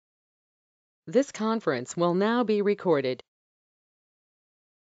This conference will now be recorded.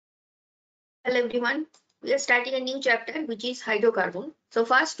 Hello everyone, we are starting a new chapter which is hydrocarbon. So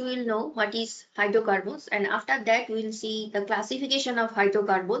first we will know what is hydrocarbons, and after that we will see the classification of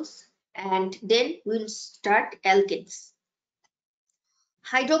hydrocarbons, and then we will start alkanes.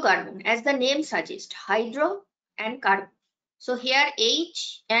 Hydrocarbon, as the name suggests, hydro and carbon. So here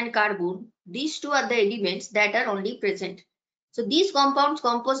H and carbon, these two are the elements that are only present. So these compounds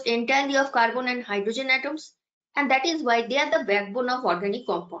composed entirely of carbon and hydrogen atoms, and that is why they are the backbone of organic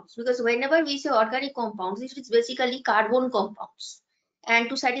compounds, because whenever we say organic compounds, it is basically carbon compounds, and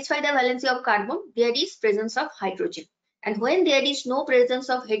to satisfy the valency of carbon there is presence of hydrogen, and when there is no presence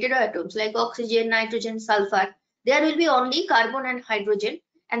of heteroatoms like oxygen, nitrogen, sulfur, there will be only carbon and hydrogen,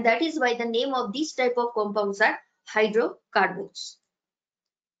 and that is why the name of this type of compounds are hydrocarbons.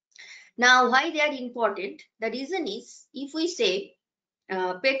 Now, why they are important? The reason is, if we say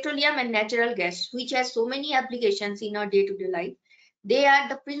petroleum and natural gas, which has so many applications in our day-to-day life, they are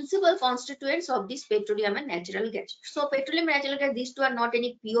the principal constituents of this petroleum and natural gas. So petroleum and natural gas, these two are not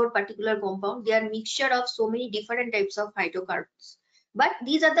any pure particular compound. They are mixture of so many different types of hydrocarbons. But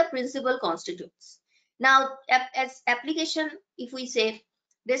these are the principal constituents. Now, as application, if we say,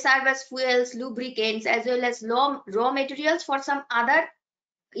 they serve as fuels, lubricants, as well as raw materials for some other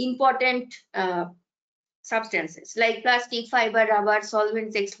important substances like plastic, fiber, rubber,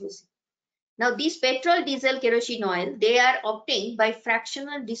 solvents, explosives. Now, these petrol, diesel, kerosene oil, they are obtained by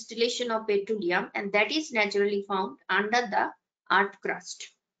fractional distillation of petroleum, and that is naturally found under the earth crust.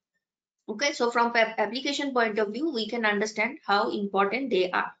 Okay, so from application point of view, we can understand how important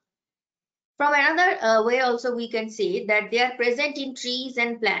they are. From another way also, we can say that they are present in trees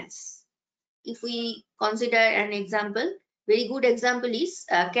and plants. If we consider an example, very good example is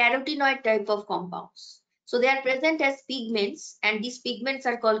carotenoid type of compounds. So they are present as pigments, and these pigments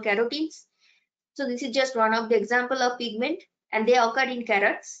are called carotenes. So this is just one of the example of pigment, and they occur in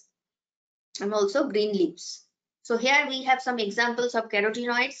carrots and also green leaves. So here we have some examples of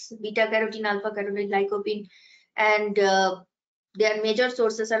carotenoids: beta carotene, alpha carotene, lycopene, and their major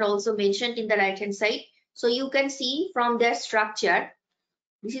sources are also mentioned in the right hand side. So you can see from their structure,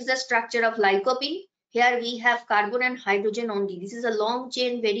 this is the structure of lycopene. Here we have carbon and hydrogen only. This is a long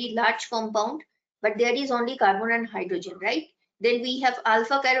chain, very large compound, but there is only carbon and hydrogen, right? Then we have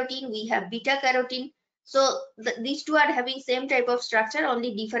alpha carotene, we have beta carotene. So these two are having same type of structure,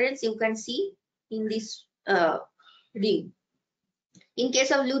 only difference you can see in this ring. In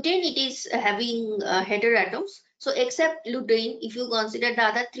case of lutein, it is having heteroatoms. So except lutein, if you consider the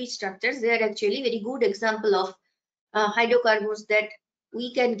other three structures, they are actually very good example of hydrocarbons that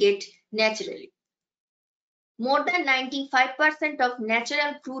we can get naturally. More than 95% of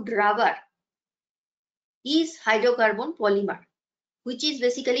natural crude rubber is hydrocarbon polymer, which is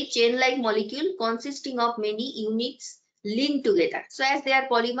basically chain-like molecule consisting of many units linked together. So as they are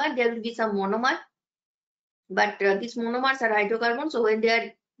polymer, there will be some monomer, but these monomers are hydrocarbons. So when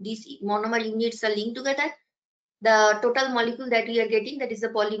these monomer units are linked together, the total molecule that we are getting, that is the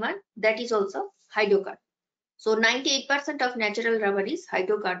polymer, that is also hydrocarbon. So 98% of natural rubber is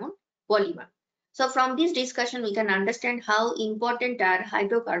hydrocarbon polymer. So from this discussion, we can understand how important are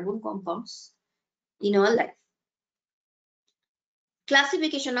hydrocarbon compounds in our life.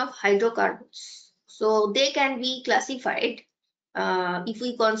 Classification of hydrocarbons. So they can be classified if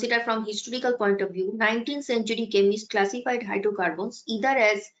we consider from historical point of view. 19th century chemists classified hydrocarbons either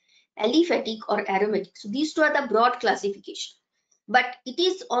as aliphatic or aromatic. So these two are the broad classification. But it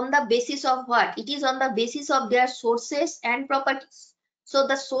is on the basis of what? It is on the basis of their sources and properties. So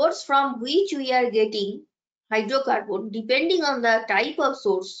the source from which we are getting hydrocarbon, depending on the type of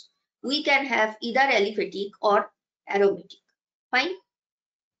source, we can have either aliphatic or aromatic. Fine.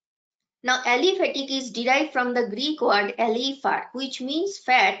 Now aliphatic is derived from the Greek word alephar, which means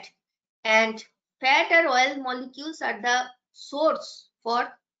fat, and fat or oil molecules are the source for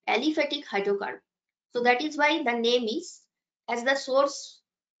aliphatic hydrocarbon. So that is why the name is, as the source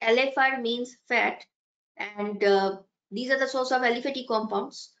alephar means fat, and these are the source of aliphatic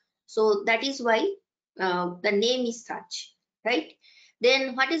compounds. So that is why the name is such, right?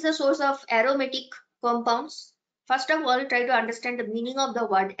 Then what is the source of aromatic compounds? First of all, try to understand the meaning of the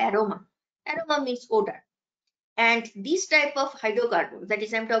word aroma. Aroma means odor. And this type of hydrocarbons, that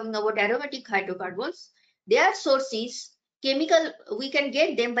is, I'm talking about aromatic hydrocarbons, their source is chemical. We can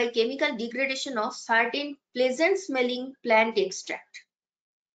get them by chemical degradation of certain pleasant smelling plant extract.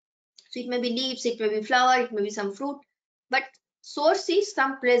 So it may be leaves, it may be flower, it may be some fruit, but source is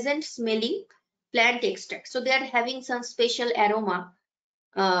some pleasant smelling plant extract. So they are having some special aroma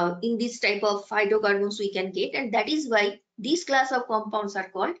in this type of hydrocarbons we can get, and that is why this class of compounds are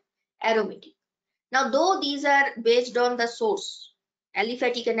called aromatic. Now, though these are based on the source,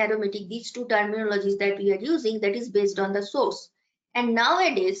 aliphatic and aromatic, these two terminologies that we are using, that is based on the source. And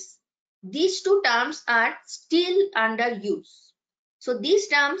nowadays, these two terms are still under use. So these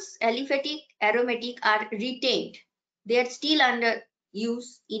terms, aliphatic, aromatic, are retained. They are still under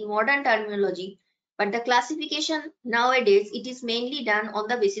use in modern terminology, but the classification nowadays, it is mainly done on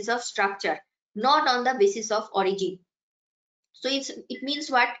the basis of structure, not on the basis of origin. So it means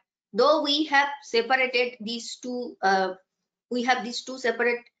what? Though we have separated these two, we have these two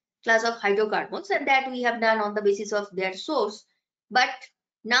separate class of hydrocarbons, and that we have done on the basis of their source. But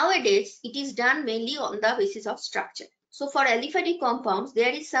nowadays, it is done mainly on the basis of structure. So for aliphatic compounds,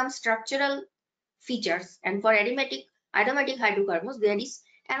 there is some structural features, and for aromatic hydrocarbons, there is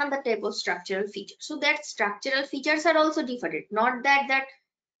another type of structural feature. So that structural features are also different. Not that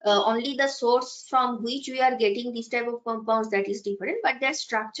only the source from which we are getting this type of compounds that is different, but their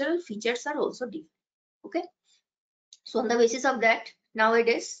structural features are also different. Okay. So on the basis of that,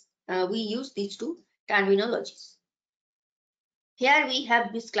 nowadays we use these two terminologies. Here we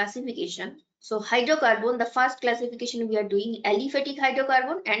have this classification. So hydrocarbon, the first classification we are doing aliphatic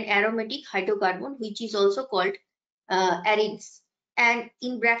hydrocarbon and aromatic hydrocarbon, which is also called arenes. And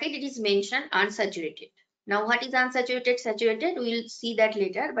in bracket it is mentioned unsaturated. Now what is unsaturated, saturated, we will see that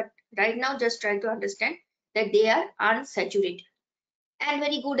later, but right now just try to understand that they are unsaturated. And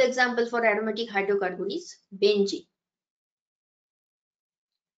very good example for aromatic hydrocarbon is benzene.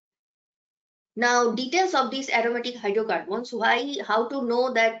 Now details of these aromatic hydrocarbons, how to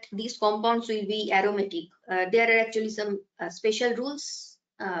know that these compounds will be aromatic. There are actually some special rules.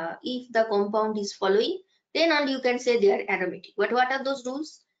 If the compound is following, then only you can say they are aromatic. But what are those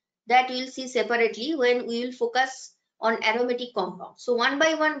rules? That we will see separately when we will focus on aromatic compounds. So one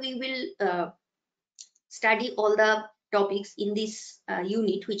by one we will study all the topics in this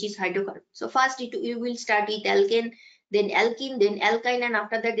unit, which is hydrocarbon. So first you will start with alkane, then alkene, then alkyne, and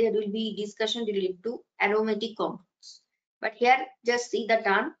after that there will be discussion related to aromatic compounds. But here just see the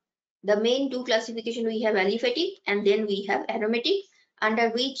term. The main two classification, we have aliphatic and then we have aromatic, under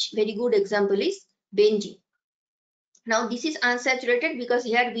which very good example is benzene. Now this is unsaturated because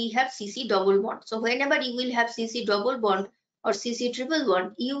here we have CC double bond. So whenever you will have CC double bond or CC triple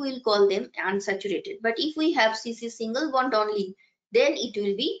bond, you will call them unsaturated. But if we have CC single bond only, then it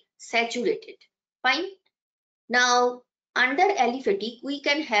will be saturated. Fine. Now under aliphatic, we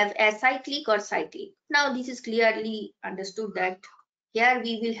can have acyclic or cyclic. Now this is clearly understood that here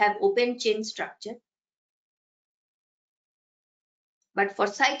we will have open chain structure. But for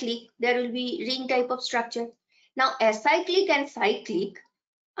cyclic, there will be ring type of structure. Now acyclic and cyclic,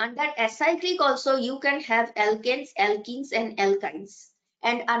 under acyclic also you can have alkanes, alkenes and alkynes.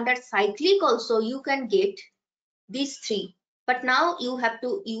 And under cyclic also you can get these three. But now you have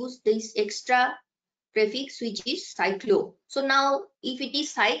to use this extra prefix which is cyclo. So now if it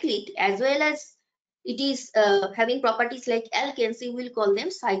is cyclic as well as it is having properties like alkanes, you will call them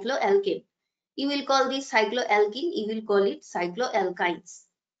cycloalkane. You will call this cycloalkene, you will call it cycloalkynes.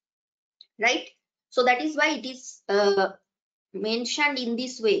 Right? So that is why it is mentioned in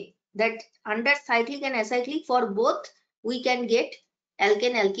this way, that under cyclic and acyclic, for both we can get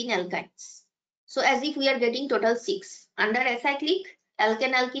alkane, alkene, alkynes. So as if we are getting total 6. Under acyclic,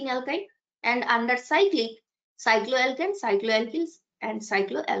 alkane, alkene, alkyne, and under cyclic, cycloalkane, cycloalkenes, and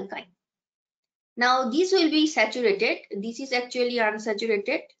cycloalkyne. Now this will be saturated. This is actually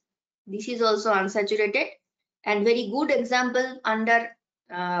unsaturated. This is also unsaturated. And very good example under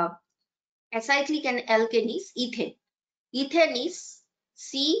acyclic and alkane is ethane. Ethane is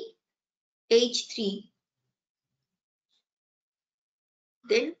CH3,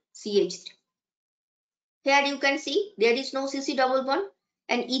 then CH3. Here you can see there is no CC double bond,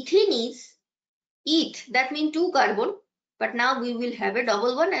 and ethane is eth, that means 2 carbon, but now we will have a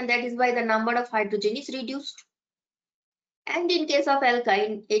double bond, and that is why the number of hydrogen is reduced. And in case of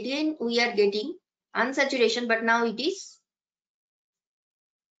alkyne, again we are getting unsaturation, but now it is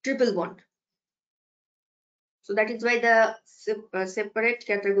triple bond. So that is why the separate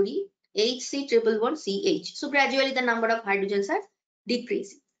category HC triple bond CH. So gradually the number of hydrogens are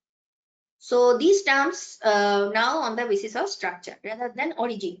decreasing. So these terms now on the basis of structure rather than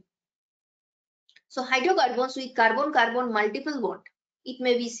origin. So hydrocarbons with carbon-carbon multiple bond, it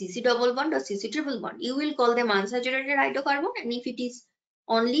may be CC double bond or CC triple bond. You will call them unsaturated hydrocarbon, and if it is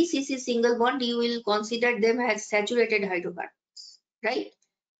only CC single bond, you will consider them as saturated hydrocarbons, right?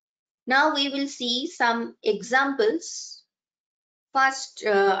 Now we will see some examples. First,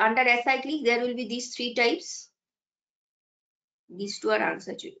 under acyclic, there will be these 3 types. These 2 are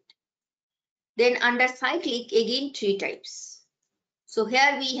unsaturated. Then under cyclic, again 3 types. So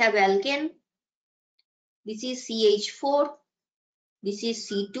here we have alkane, This is CH4. This is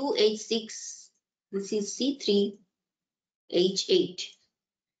C2H6. This is C3H8.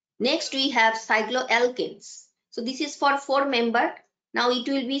 Next we have cycloalkanes. So this is for 4-member. Now it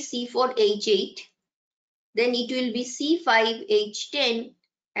will be C4H8. Then it will be C5H10.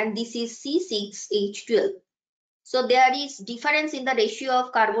 And this is C6H12. So there is difference in the ratio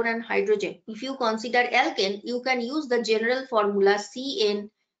of carbon and hydrogen. If you consider alkane, you can use the general formula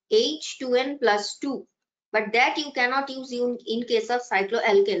CnH2n plus 2. But that you cannot use in case of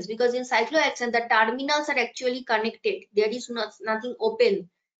cycloalkanes, because in cycloalkanes the terminals are actually connected. There is nothing open,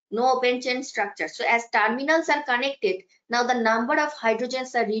 no open chain structure. So as terminals are connected, now the number of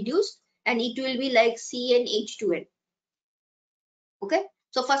hydrogens are reduced and it will be like CnH2n. Okay,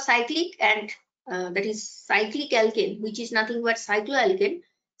 so for cyclic and that is cyclic alkane, which is nothing but cycloalkane,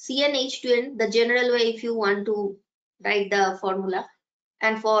 CnH2n, the general way if you want to write the formula,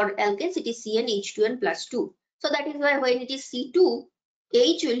 and for alkanes it is CnH2n plus 2. So that is why when it is C2,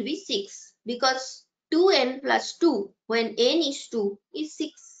 H will be 6, because 2n plus 2 when n is 2 is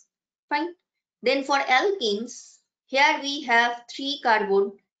 6. Fine. Then for alkenes, here we have 3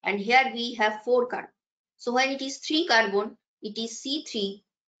 carbon and here we have 4 carbon. So when it is 3 carbon, it is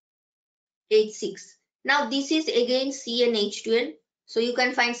C3H6. Now this is again CnH2n. So you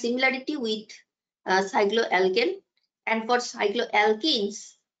can find similarity with cycloalkane. And for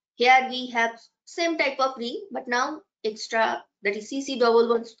cycloalkenes, here we have same type of ring, but now extra, that is CC double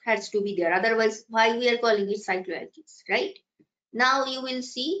bond has to be there. Otherwise, why we are calling it cycloalkenes, right? Now you will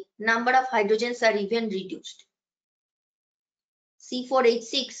see number of hydrogens are even reduced.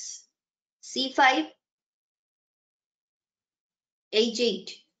 C4H6, C5H8.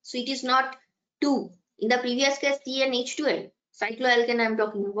 So it is not 2. In the previous case, C and H2N, cycloalkane I am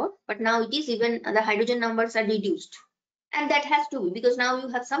talking about, but now it is even the hydrogen numbers are reduced. And that has to be, because now you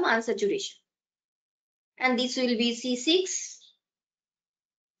have some unsaturation. And this will be C6.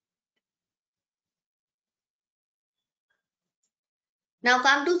 Now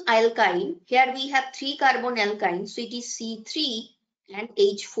come to alkyne. Here we have 3 carbon alkyne. So it is C3 and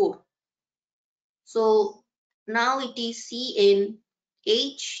H4. So now it is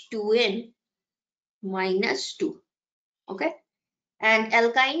CnH2n minus 2. Okay. And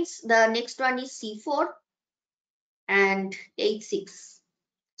alkynes, the next one is C4 and H6.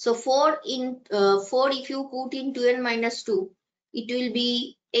 So 4 if you put in 2n minus 2, it will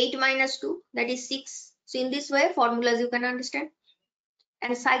be 8 minus 2, that is 6. So in this way, formulas you can understand.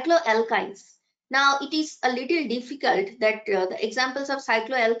 And cycloalkynes. Now it is a little difficult that the examples of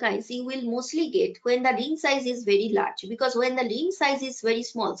cycloalkynes you will mostly get when the ring size is very large, because when the ring size is very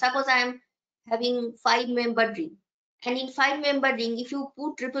small, suppose I am having 5-member ring, and in 5-member ring if you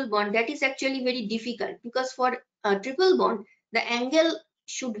put triple bond, that is actually very difficult, because for a triple bond the angle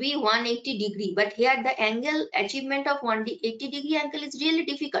should be 180 degree, but here the angle achievement of 180 degree angle is really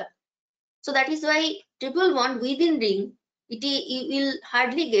difficult. So that is why triple bond within ring you will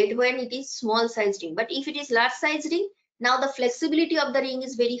hardly get when it is small size ring. But if it is large size ring, now the flexibility of the ring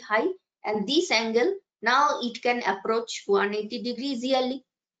is very high, and this angle now it can approach 180 degrees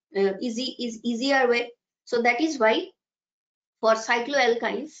easier way. So that is why for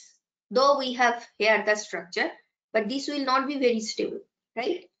cycloalkynes, though we have here the structure, but this will not be very stable,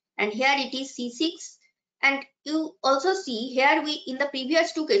 right? And here it is C6. And you also see here in the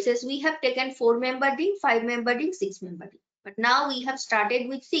previous 2 cases, we have taken 4-member ring, 5-member ring, 6-member ring. But now we have started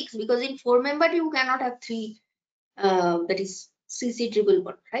with 6, because in 4-member ring you cannot have 3, that is CC triple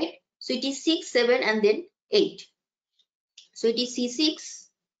bond, right? So it is 6, 7 and then 8. So it is C6,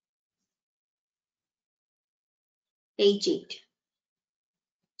 H8.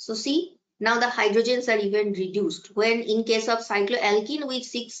 So see, now the hydrogens are even reduced. When in case of cycloalkene with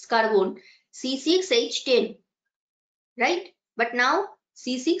 6 carbon, C6H10, right? But now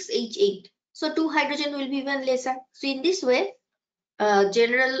C6H8. So 2 hydrogen will be even lesser. So in this way,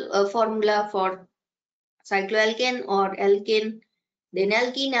 general formula for cycloalkane or alkane, then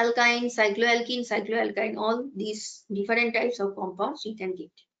alkene, alkyne, cycloalkene, all these different types of compounds you can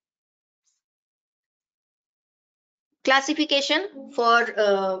get. Classification for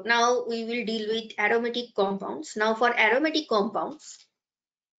now we will deal with aromatic compounds. Now for aromatic compounds,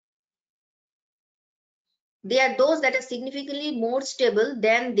 they are those that are significantly more stable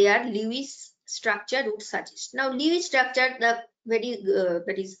than their Lewis structure would suggest. Now Lewis structure, the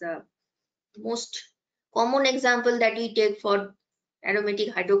that is the most common example that we take for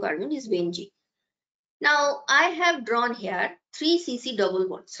aromatic hydrocarbon is benzene. Now I have drawn here 3 CC double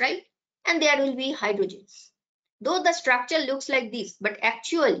bonds, right? And there will be hydrogens. Though the structure looks like this, but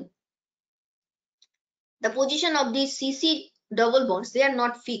actually the position of these CC double bonds, they are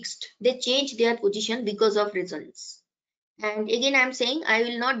not fixed. They change their position because of resonance. And again, I'm saying I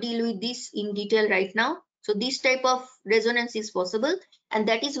will not deal with this in detail right now. So this type of resonance is possible, and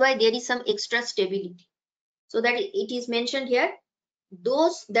that is why there is some extra stability. So that it is mentioned here,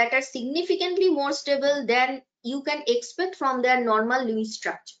 those that are significantly more stable than you can expect from their normal Lewis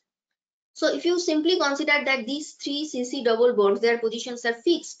structure. So if you simply consider that these three CC double bonds, their positions are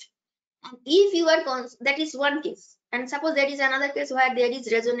fixed, and if you are, that is one case, and suppose there is another case where there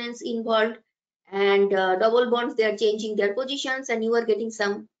is resonance involved and double bonds, they are changing their positions, and you are getting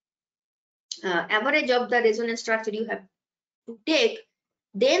some average of the resonance structure you have to take,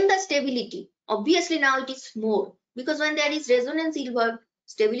 then the stability, obviously now it is more, because when there is resonance involved,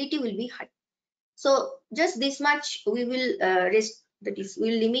 stability will be high. So just this much we will that is, we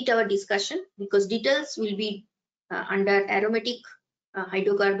will limit our discussion, because details will be under aromatic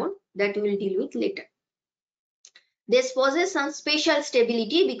hydrocarbon that we will deal with later. This possess some special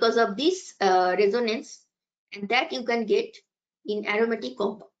stability because of this resonance, and that you can get in aromatic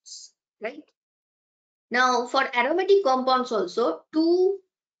compounds, right? Now for aromatic compounds also, two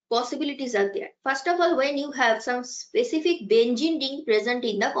possibilities are there. First of all, when you have some specific benzene ring present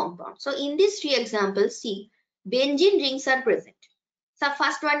in the compound. So in these three examples, see, benzene rings are present. So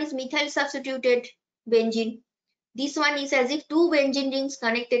first one is methyl substituted benzene. This one is as if two benzene rings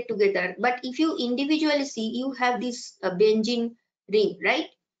connected together. But if you individually see, you have this benzene ring, right?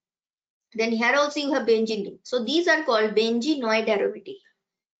 Then here also you have benzene ring. So these are called benzenoid aromatic.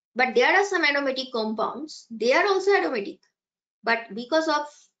 But there are some aromatic compounds, they are also aromatic. But because of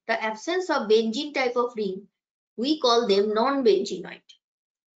the absence of benzene type of ring, we call them non-benzenoid.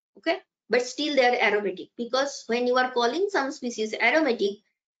 Okay, but still they are aromatic, because when you are calling some species aromatic,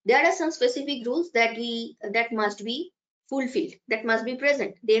 there are some specific rules that must be fulfilled, that must be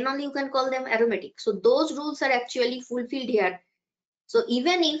present. Then only you can call them aromatic. So those rules are actually fulfilled here. So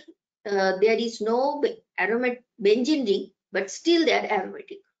even if there is no aromatic benzene ring, but still they are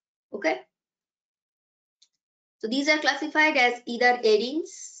aromatic. Okay. So these are classified as either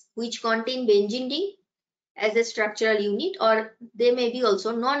arenes, which contain benzene ring as a structural unit, or they may be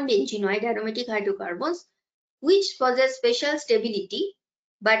also non-benzenoid aromatic hydrocarbons, which possess special stability,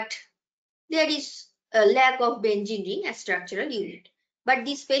 but there is a lack of benzene ring as structural unit. But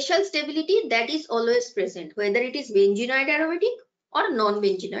the special stability, that is always present, whether it is benzenoid aromatic or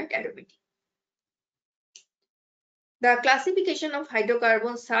non-benzenoid aromatic. The classification of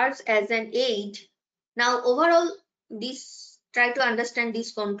hydrocarbons serves as an aid. Now overall, try to understand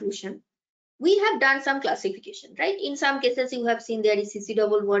this conclusion. We have done some classification, right? In some cases you have seen there is CC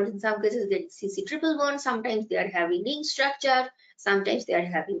double bond, in some cases there is CC triple bond, sometimes they are having ring structure, sometimes they are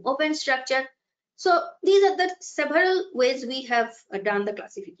having open structure. So these are the several ways we have done the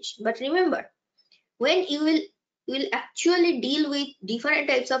classification. But remember, when you will actually deal with different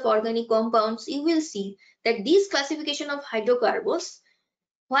types of organic compounds, you will see that this classification of hydrocarbons,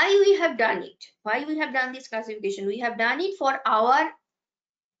 why we have done it, why we have done this classification, we have done it for our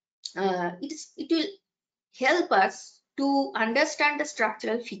it will help us to understand the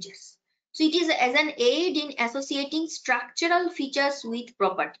structural features. So it is as an aid in associating structural features with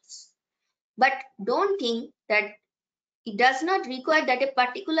properties. But don't think that it does not require that a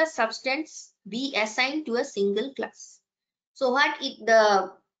particular substance be assigned to a single class. So what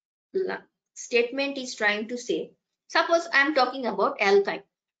the statement is trying to say, suppose I am talking about alkyne.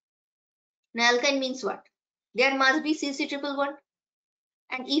 Now alkyne means what? There must be CC triple bond.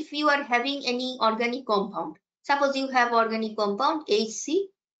 And if you are having any organic compound, suppose you have organic compound HC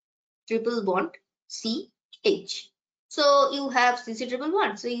triple bond CH. So you have CC triple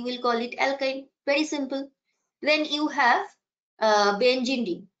bond. So you will call it alkyne. Very simple. Then you have benzene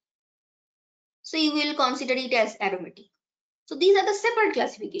ring. So you will consider it as aromatic. So these are the separate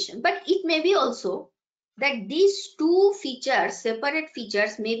classification. But it may be also that these two features, separate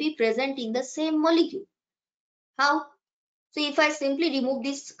features, may be present in the same molecule. How? So if I simply remove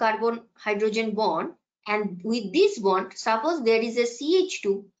this carbon hydrogen bond, and with this bond, suppose there is a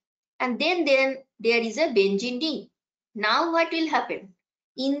CH2 and then there is a benzene ring. Now what will happen?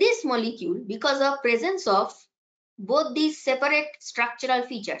 In this molecule, because of presence of both these separate structural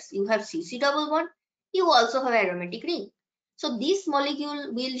features, you have CC double bond, you also have aromatic ring. So this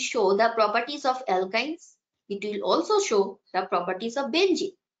molecule will show the properties of alkynes. It will also show the properties of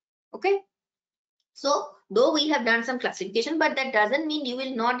benzene. Okay. So though we have done some classification, but that doesn't mean you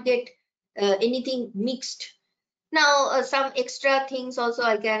will not get anything mixed. Now some extra things also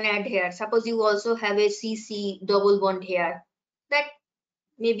I can add here. Suppose you also have a CC double bond here, that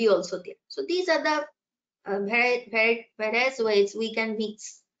may be also there. So these are the various ways we can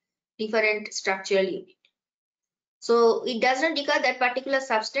mix different structural unit. So it does not declare that particular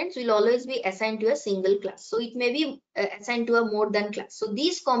substance will always be assigned to a single class. So it may be assigned to a more than class. So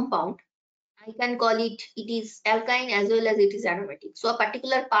this compound, I can call it, it is alkyne as well as it is aromatic. So a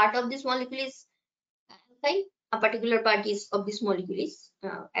particular part of this molecule is alkyne, a particular part of this molecule is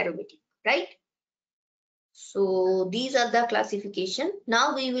aromatic, right? So these are the classification.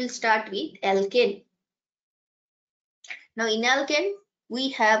 Now we will start with alkane. Now in alkane, we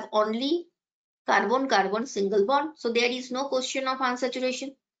have only carbon-carbon single bond. So there is no question of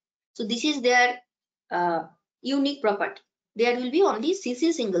unsaturation. So this is their unique property. There will be only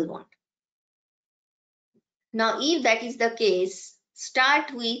CC single bond. Now if that is the case,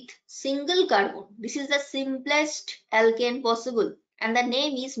 start with single carbon. This is the simplest alkane possible. And the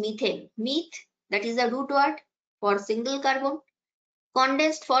name is methane. Meth, that is the root word for single carbon.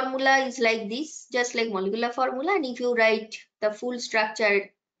 Condensed formula is like this, just like molecular formula. And if you write the full structure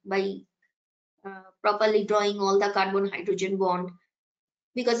by properly drawing all the carbon-hydrogen bond,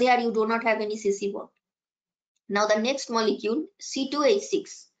 because here you do not have any CC bond. Now the next molecule,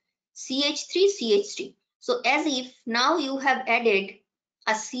 C2H6, CH3, CH3. So as if now you have added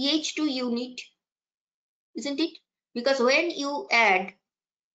a CH2 unit, isn't it? Because when you add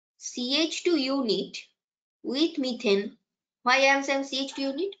CH2 unit with methane, why I am saying CH2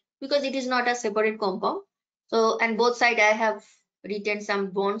 unit? Because it is not a separate compound. So, and both sides I have written some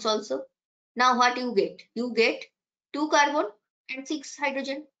bonds also. Now what you get? You get 2 carbon and 6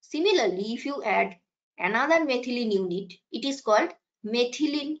 hydrogen. Similarly, if you add another methylene unit, it is called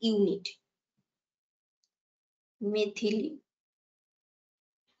methylene unit. Methylene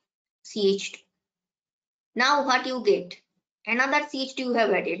CH2. Now what you get? Another CH2 you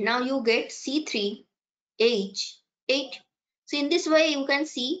have added. Now you get C3H8. So in this way you can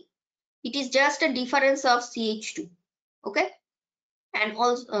see it is just a difference of CH2. Okay. And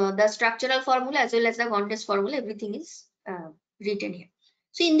also the structural formula as well as the condensed formula, everything is written here.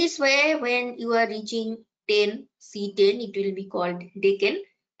 So in this way, when you are reaching 10, C10, it will be called decane,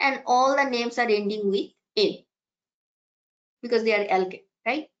 and all the names are ending with N because they are alkane,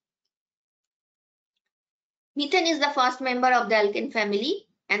 right? Methane is the first member of the alkane family,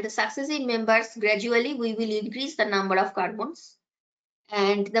 and the successive members gradually we will increase the number of carbons,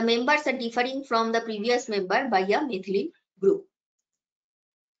 and the members are differing from the previous member by a methylene group.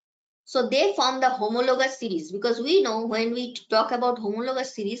 So they form the homologous series, because we know when we talk about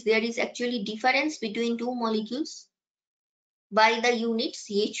homologous series, there is actually difference between two molecules by the unit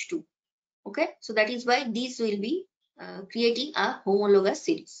CH2. Okay, so that is why these will be creating a homologous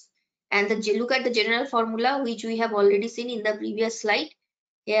series. And look at the general formula which we have already seen in the previous slide.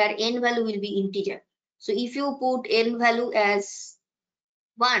 Here n value will be integer. So if you put n value as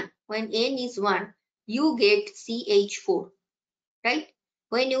 1, when n is 1, you get CH4, right?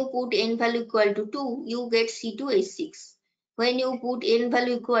 When you put n value equal to 2, you get C2H6. When you put n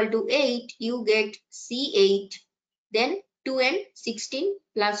value equal to 8, you get C8. Then 2n, 16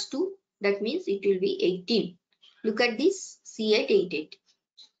 plus 2, that means it will be 18. Look at this, C8, 88.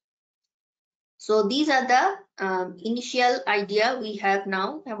 So these are the initial idea we have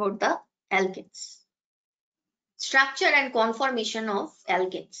now about the alkanes. Structure and conformation of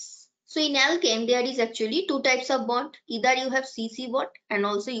alkanes. So in alkane, there is actually two types of bond. Either you have CC bond and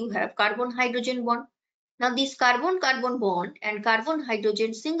also you have carbon-hydrogen bond. Now this carbon-carbon bond and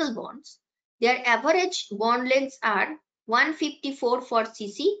carbon-hydrogen single bonds, their average bond lengths are 154 for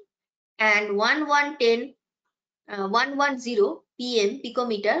CC and 110 ppm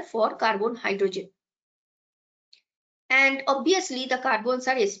picometer for carbon-hydrogen. And obviously the carbons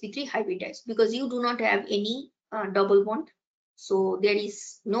are sp3 hybridized because you do not have any double bond. So there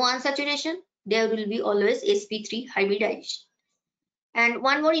is no unsaturation. There will be always sp3 hybridized. And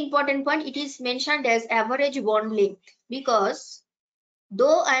one more important point, it is mentioned as average bond length, because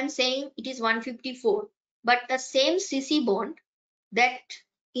though I am saying it is 154, but the same CC bond, that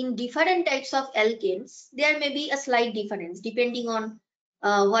in different types of alkanes, there may be a slight difference depending on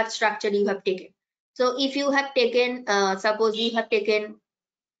what structure you have taken. So if you have taken, suppose you have taken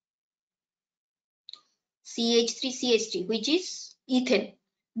CH3CH3, which is ethane,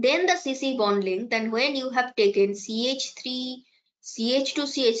 then the CC bond length, and when you have taken CH3,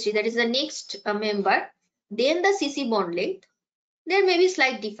 CH2CH3, that is the next member, then the CC bond length, there may be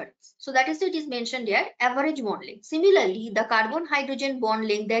slight difference. So that is it is mentioned here, average bond length. Similarly, the carbon-hydrogen bond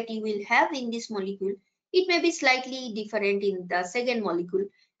length that you will have in this molecule, it may be slightly different in the second molecule.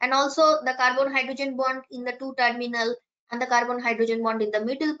 And also the carbon-hydrogen bond in the two terminal and the carbon-hydrogen bond in the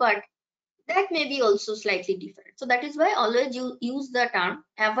middle part, that may be also slightly different. So that is why always you use the term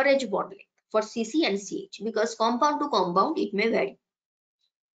average bond length for CC and CH, because compound to compound it may vary.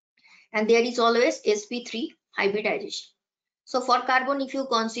 And there is always sp3 hybridization. So for carbon, if you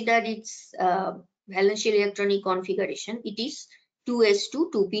consider its valential electronic configuration, it is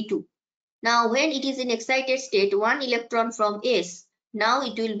 2s2 2p2. Now when it is in excited state, one electron from s, now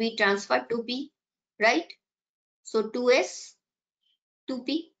it will be transferred to p, right? So 2s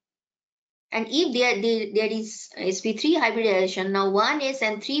 2p. And if there is sp3 hybridization, now 1s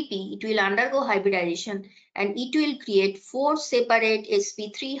and 3p, it will undergo hybridization and it will create 4 separate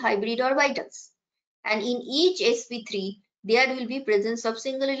sp3 hybrid orbitals. And in each sp3, there will be presence of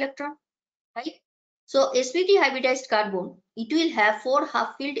single electron, right? So sp3 hybridized carbon, it will have 4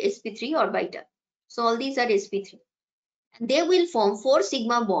 half-filled sp3 orbital. So all these are sp3. And they will form 4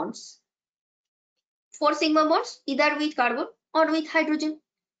 sigma bonds. 4 sigma bonds either with carbon or with hydrogen.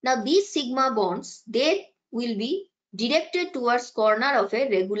 Now these sigma bonds, they will be directed towards corner of a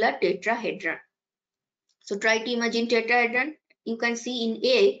regular tetrahedron. So try to imagine tetrahedron. You can see in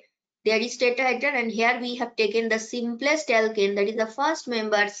A, there is tetrahedron, and here we have taken the simplest alkane, that is the first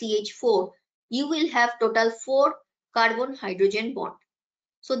member CH4. You will have total 4 carbon hydrogen bond.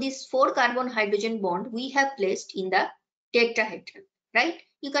 So this 4 carbon hydrogen bond we have placed in the tetrahedron, right?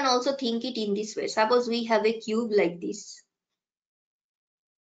 You can also think it in this way. Suppose we have a cube like this.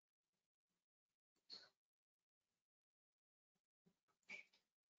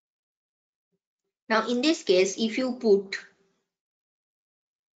 Now in this case, if you put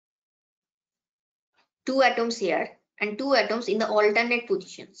 2 atoms here and 2 atoms in the alternate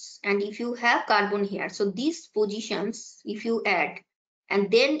positions, and if you have carbon here, so these positions if you add,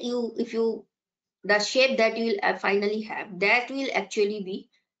 and then the shape that you will finally have, that will actually be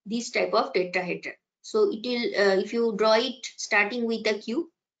this type of tetrahedron. So it will if you draw it starting with a cube,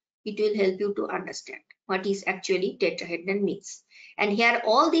 it will help you to understand what is actually tetrahedron means. And here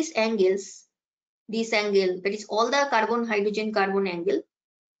all these angles, this angle, that is all the carbon hydrogen carbon angle,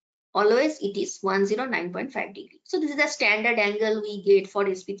 always it is 109.5 degree. So this is the standard angle we get for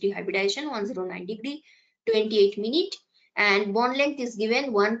sp3 hybridization, 109 degree, 28 minute, and bond length is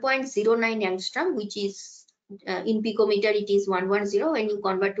given 1.09 angstrom, which is in picometer it is 110. When you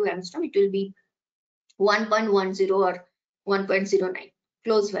convert to angstrom, it will be 1.10 or 1.09,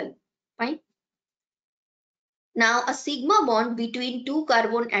 close value. Fine. Now a sigma bond between 2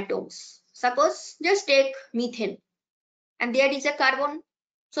 carbon atoms. Suppose just take methane, and there is a carbon.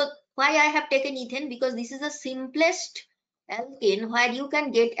 So why I have taken ethane? Because this is the simplest alkane where you can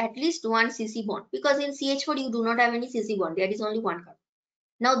get at least one CC bond, because in CH4 you do not have any CC bond, there is only one carbon.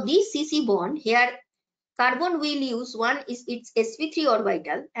 Now this CC bond here, carbon will use one is its sp3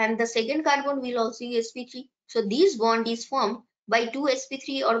 orbital, and the second carbon will also use sp3. So this bond is formed by 2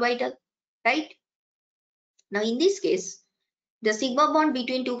 sp3 orbital, right? Now in this case, the sigma bond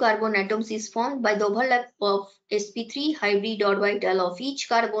between 2 carbon atoms is formed by the overlap of sp3 hybrid orbital of each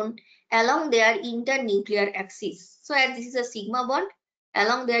carbon along their internuclear axis. So as this is a sigma bond,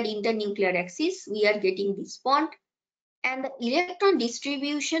 along their internuclear axis, we are getting this bond. And the electron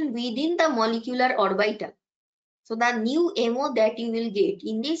distribution within the molecular orbital. So the new MO that you will get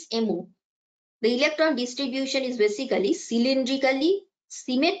in this MO, the electron distribution is basically cylindrically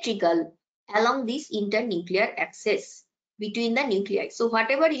symmetrical along this internuclear axis between the nuclei. So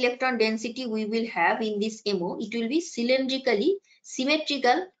whatever electron density we will have in this MO, it will be cylindrically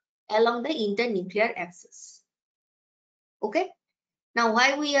symmetrical along the internuclear axis. Okay. Now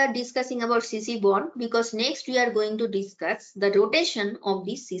why we are discussing about CC bond? Because next we are going to discuss the rotation of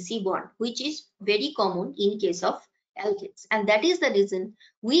this CC bond, which is very common in case of alkanes. And that is the reason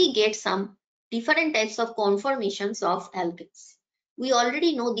we get some different types of conformations of alkanes. We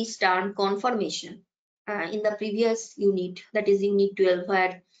already know this term conformation in the previous unit, that is unit 12,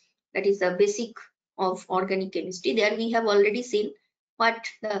 where that is the basic of organic chemistry. There we have already seen what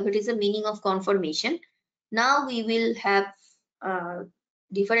is the meaning of conformation. Now we will have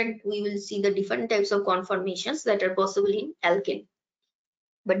we will see the different types of conformations that are possible in alkane.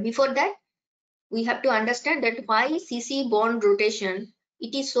 But before that, we have to understand that why CC bond rotation,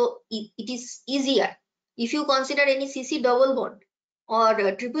 it is easier. If you consider any CC double bond or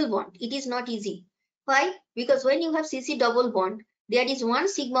triple bond, it is not easy. Why? Because when you have CC double bond, there is one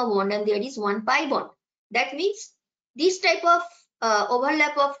sigma bond and there is one pi bond. That means this type of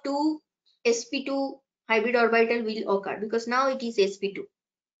overlap of 2 sp2 hybrid orbital will occur, because now it is sp2,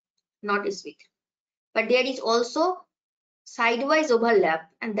 not sp3. But there is also sidewise overlap,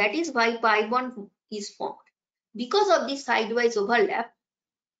 and that is why pi bond is formed. Because of this sidewise overlap,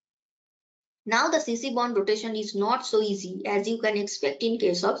 now the CC bond rotation is not so easy as you can expect in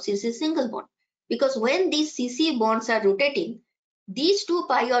case of CC single bond. Because when these CC bonds are rotating, these 2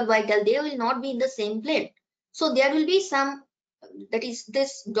 pi orbital, they will not be in the same plane. So there will be some, that is,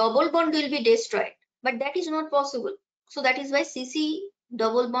 this double bond will be destroyed. but that is not possible. So that is why CC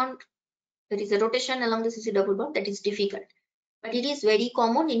double bond, there is a rotation along the CC double bond, that is difficult. But it is very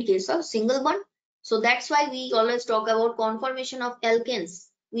common in case of single bond. So that's why we always talk about conformation of alkanes.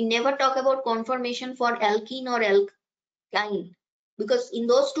 We never talk about conformation for alkene or alkyne, because in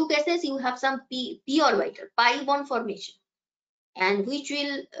those two cases you have some p orbital, pi bond formation, and which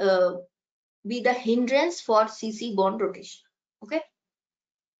will be the hindrance for CC bond rotation. Okay.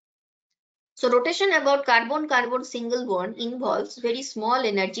 So rotation about carbon-carbon single bond involves very small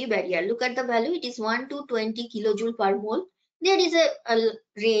energy barrier. Look at the value, it is 1 to 20 kilojoule per mole. There is a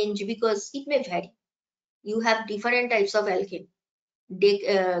range because it may vary. You have different types of alkane.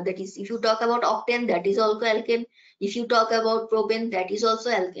 That is, if you talk about octane, that is also alkane. If you talk about propane, that is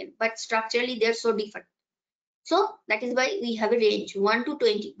also alkane. But structurally, they're so different. So that is why we have a range 1 to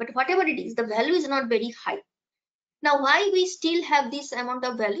 20. But whatever it is, the value is not very high. Now, why we still have this amount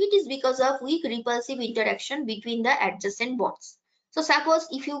of value? It is because of weak repulsive interaction between the adjacent bonds. So suppose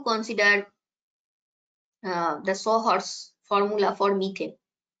if you consider the Sawhorse formula for methane,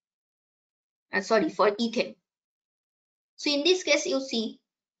 for ethane. So in this case, you see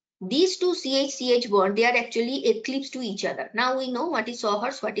these two CH-CH bond, they are actually eclipsed to each other. Now we know what is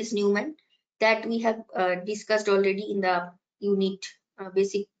Sawhorse, what is Newman, that we have discussed already in the unit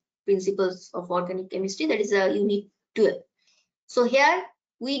basic principles of organic chemistry, that is unit 12. So here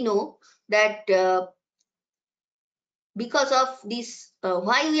we know that because of this,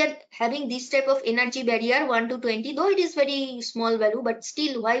 why we are having this type of energy barrier 1 to 20, though it is very small value, but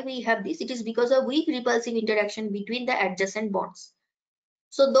still why we have this, it is because of weak repulsive interaction between the adjacent bonds.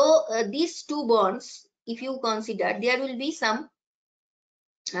 So though these two bonds, if you consider, there will be some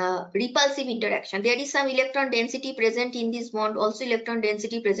repulsive interaction. There is some electron density present in this bond, also electron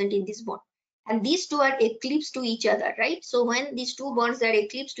density present in this bond. And these two are eclipsed to each other, right? So when these two bonds are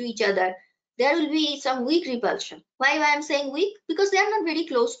eclipsed to each other, there will be some weak repulsion. Why I am saying weak? Because they are not very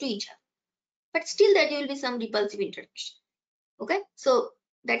close to each other. But still there will be some repulsive interaction. Okay, so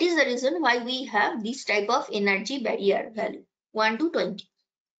that is the reason why we have this type of energy barrier value 1 to 20.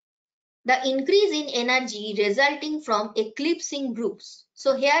 The increase in energy resulting from eclipsing groups.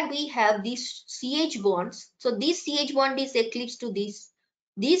 So here we have these CH bonds. So this CH bond is eclipsed to this.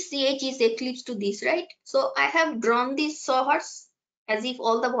 This CH is eclipsed to this, right? So I have drawn this Sawhorse as if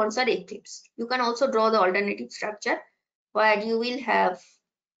all the bonds are eclipsed. You can also draw the alternative structure where you will have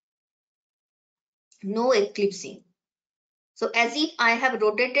no eclipsing. So as if I have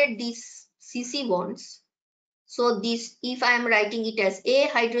rotated these CC bonds. So this, if I am writing it as A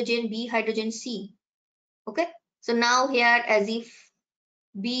hydrogen, B hydrogen, C. Okay. So now here as if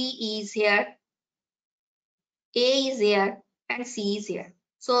B is here, A is here, and C is here.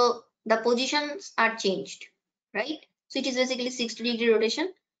 So the positions are changed, right? So it is basically 60-degree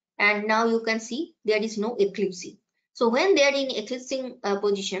rotation. And now you can see there is no eclipsing. So when they are in eclipsing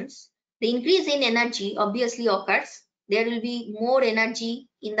positions, the increase in energy obviously occurs. There will be more energy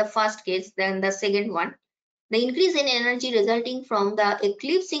in the first case than the second one. The increase in energy resulting from the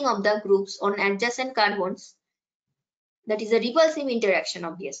eclipsing of the groups on adjacent carbons, that is a repulsive interaction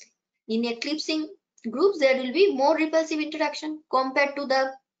obviously. In eclipsing groups, there will be more repulsive interaction compared to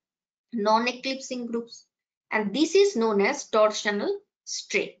the non-eclipsing groups. And this is known as torsional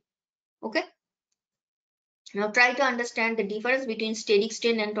strain. Okay. Now try to understand the difference between steric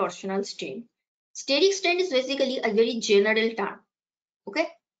strain and torsional strain. Steric strain is basically a very general term. Okay.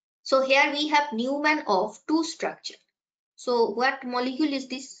 So here we have Newman of two structure. So what molecule is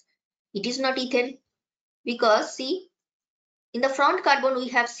this? It is not ethane, because see, in the front carbon we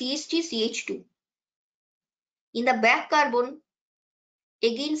have CH3, CH2. In the back carbon,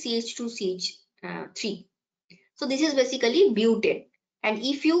 again CH2, CH3. So this is basically butane. And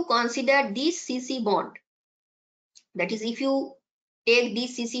if you consider this CC bond, that is, if you take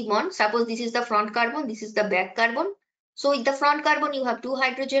this CC bond, suppose this is the front carbon, this is the back carbon. So in the front carbon, you have 2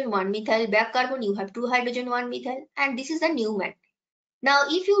 hydrogen, 1 methyl, back carbon, you have 2 hydrogen, 1 methyl, and this is the Newman. Now,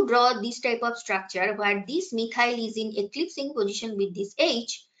 if you draw this type of structure where this methyl is in eclipsing position with this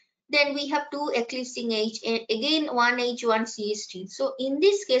H, then we have 2 eclipsing H, and again 1 H, 1 CH3. So in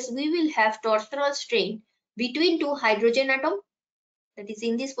this case, we will have torsional strain between 2 hydrogen atom, that is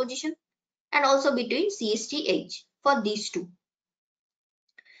in this position, and also between CH3H for these two.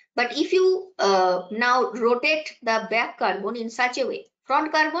 But if you now rotate the back carbon in such a way,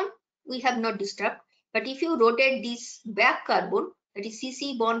 front carbon we have not disturbed, but if you rotate this back carbon, that is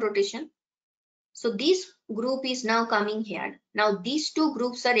CC bond rotation, so this group is now coming here. Now these two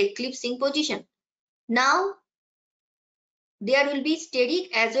groups are eclipsing position. Now there will be steric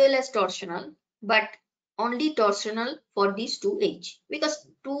as well as torsional, but only torsional for these two H, because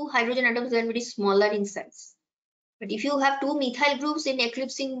two hydrogen atoms are very smaller in size. But if you have two methyl groups in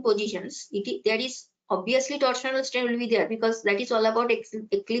eclipsing positions, there is obviously torsional strain will be there, because that is all about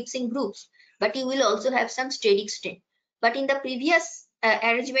eclipsing groups. But you will also have some steric strain. But in the previous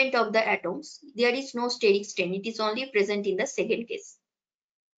arrangement of the atoms, there is no steric strain. It is only present in the second case.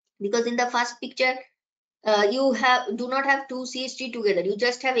 Because in the first picture, you do not have two CH3 together. You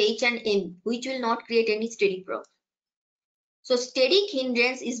just have H and M, which will not create any steric problem. So steric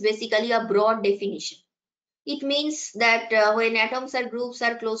hindrance is basically a broad definition. It means that when atoms or groups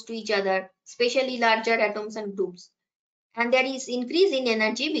are close to each other, especially larger atoms and groups, and there is increase in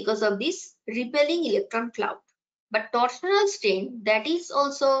energy because of this repelling electron cloud. But torsional strain, that is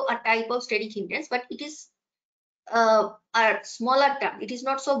also a type of steric hindrance, but it is a smaller term. It is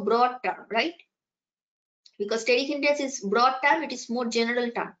not so broad term, right? Because steric hindrance is broad term, it is more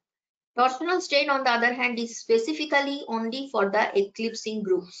general term. Torsional strain, on the other hand, is specifically only for the eclipsing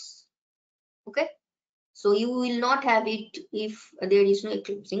groups. Okay, so you will not have it if there is no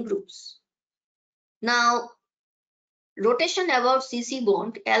eclipsing groups. Now, rotation about CC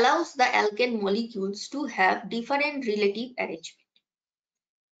bond allows the alkane molecules to have different relative arrangement.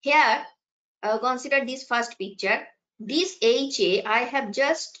 Here, consider this first picture. This HA, I have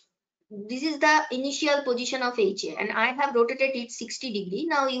just, this is the initial position of HA, and I have rotated it 60 degree.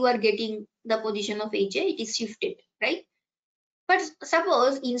 Now you are getting the position of HA, it is shifted, right? But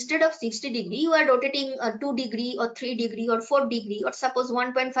suppose instead of 60 degree, you are rotating 2 degree or 3 degree or 4 degree, or suppose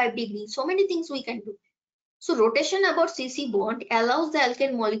 1.5 degree. So many things we can do. So rotation about CC bond allows the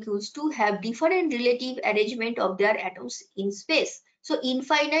alkane molecules to have different relative arrangement of their atoms in space. So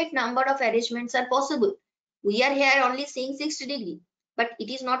infinite number of arrangements are possible. We are here only seeing 60 degree, but it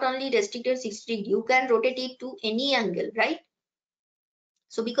is not only restricted 60 degree. You can rotate it to any angle, right?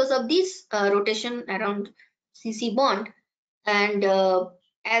 So because of this rotation around CC bond, and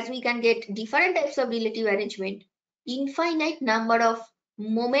as we can get different types of relative arrangement, infinite number of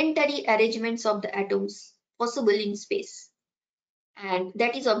momentary arrangements of the atoms possible in space, and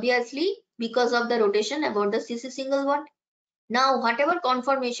that is obviously because of the rotation about the CC single bond. Now whatever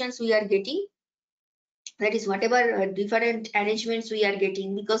conformations we are getting, that is whatever different arrangements we are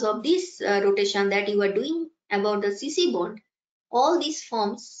getting because of this rotation that you are doing about the CC bond, all these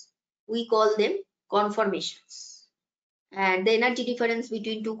forms we call them conformations. And the energy difference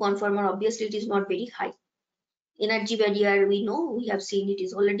between two conformer, obviously it is not very high. Energy barrier, we know, we have seen it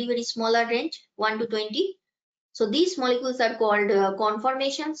is already very smaller range, 1 to 20. So these molecules are called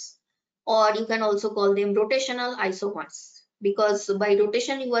conformations, or you can also call them rotational isomers, because by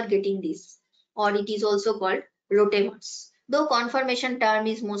rotation you are getting this, or it is also called rotamers. Though conformation term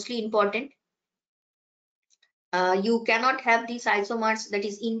is mostly important, you cannot have these isomers, that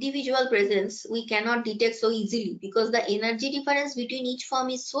is individual presence, we cannot detect so easily, because the energy difference between each form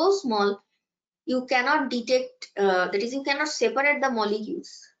is so small, you cannot detect, that is you cannot separate the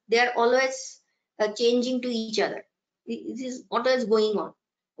molecules. They are always changing to each other. This is what is going on.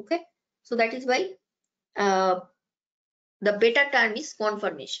 Okay, so that is why the better term is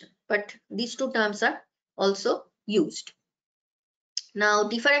conformation, but these two terms are also used. Now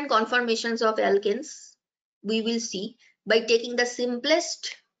different conformations of alkanes we will see by taking the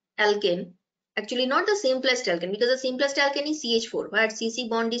simplest alkane, actually not the simplest alkane, because the simplest alkane is CH4 where CC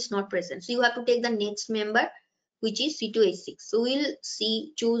bond is not present. So you have to take the next member, which is C2H6. So we'll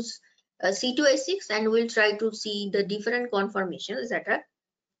choose C2H6 and we'll try to see the different conformations that are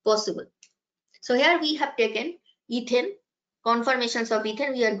possible. So here we have taken ethane, conformations of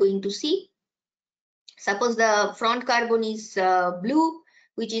ethane we are going to see. Suppose the front carbon is blue,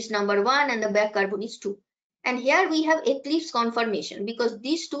 which is number 1, and the back carbon is 2. And here we have eclipse conformation, because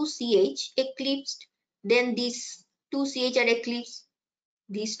these two CH eclipsed, then these two CH are eclipsed,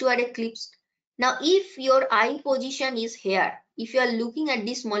 these two are eclipsed. Now if your I position is here, if you are looking at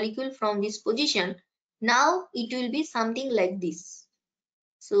this molecule from this position, now it will be something like this.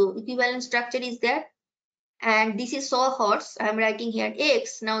 So equivalent structure is there, and this is sawhorse. I am writing here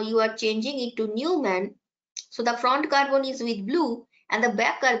X. Now you are changing it to Newman. So the front carbon is with blue and the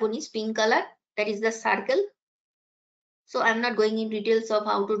back carbon is pink color, that is the circle. So I'm not going in details of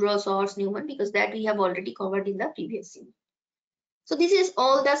how to draw sawhorse Newman, because that we have already covered in the previous scene. So this is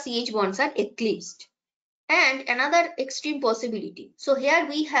all the CH bonds are eclipsed. And another extreme possibility. So here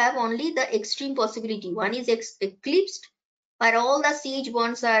we have only the extreme possibility. One is eclipsed, where all the CH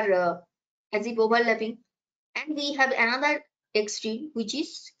bonds are as if overlapping. And we have another extreme, which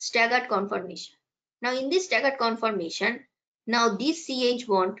is staggered conformation. Now in this staggered conformation, now this CH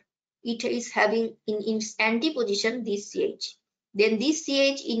bond, it is having in its anti position this CH. Then this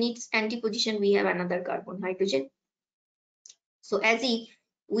CH, in its antiposition we have another carbon, hydrogen. So as if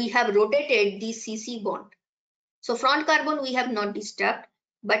we have rotated this CC bond. So front carbon we have not disturbed,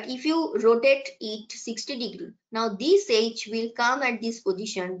 but if you rotate it 60 degree, now this H will come at this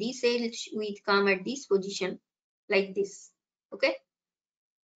position, this H will come at this position like this, okay?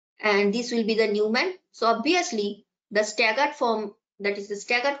 And this will be the Newman. So obviously the staggered form, that is the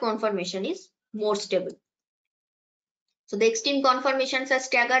staggered conformation, is more stable. So the extreme conformations are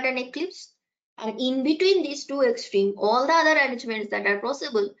staggered and eclipsed, and in between these two extremes, all the other arrangements that are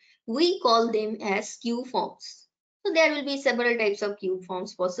possible, we call them as Q forms. So there will be several types of Q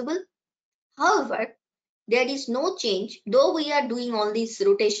forms possible. However, there is no change, though we are doing all this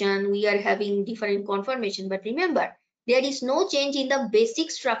rotation, we are having different conformation, but remember, there is no change in the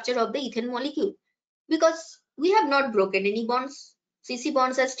basic structure of the ethane molecule, because we have not broken any bonds. CC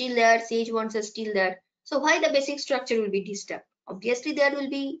bonds are still there, CH bonds are still there. So why the basic structure will be disturbed? Obviously there will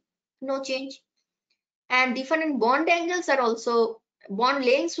be no change. And different bond angles are also, bond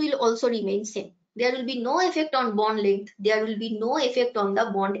lengths will also remain same. There will be no effect on bond length. There will be no effect on the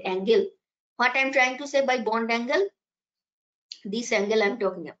bond angle. What I'm trying to say by bond angle? This angle I'm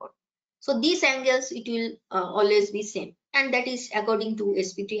talking about. So these angles, it will always be same. And that is according to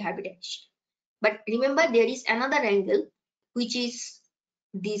sp3 hybridization. But remember, there is another angle, which is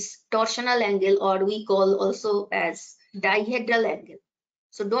this torsional angle, or we call also as dihedral angle.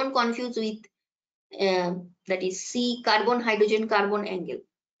 So don't confuse with that is C carbon hydrogen carbon angle.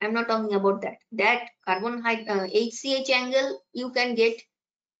 I'm not talking about that. That carbon HCH angle you can get,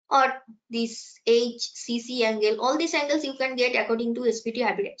 or this HCC angle. All these angles you can get according to sp3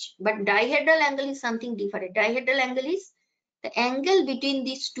 hybridization. But dihedral angle is something different. Dihedral angle is the angle between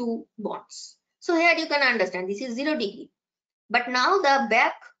these two bonds. So here you can understand this is 0 degree. But now the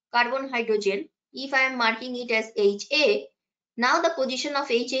back carbon hydrogen, if I am marking it as HA, now the position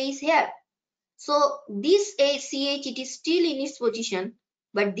of HA is here. So this CH, it is still in its position,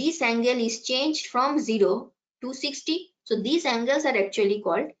 but this angle is changed from 0 to 60. So these angles are actually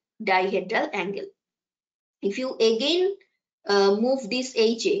called dihedral angle. If you again move this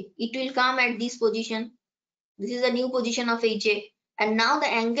HA, it will come at this position. This is a new position of HA, and now the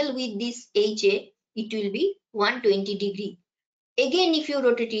angle with this HA, it will be 120 degree. Again, if you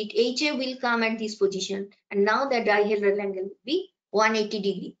rotate it, HA will come at this position, and now the dihedral angle will be 180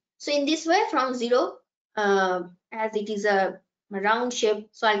 degree. So in this way, from 0, as it is a round shape,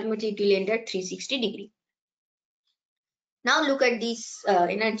 so ultimately it will end at 360 degree. Now look at this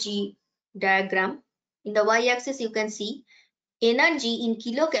energy diagram. In the y-axis, you can see energy in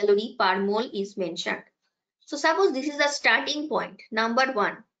kilocalorie per mole is mentioned. So suppose this is the starting point, number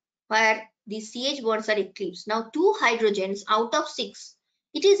 1, where the CH bonds are eclipsed. Now 2 hydrogens out of 6,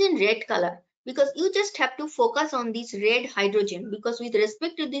 it is in red color, because you just have to focus on this red hydrogen, because with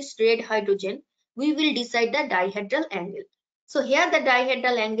respect to this red hydrogen, we will decide the dihedral angle. So here the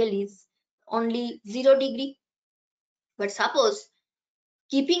dihedral angle is only 0 degree. But suppose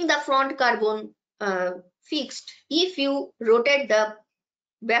keeping the front carbon fixed, if you rotate the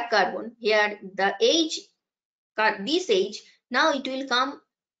back carbon, here the H, this H, now it will come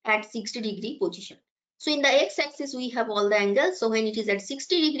at 60 degree position. So in the x-axis we have all the angles. So when it is at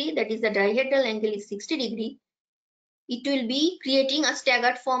 60 degree, that is the dihedral angle is 60 degree, it will be creating a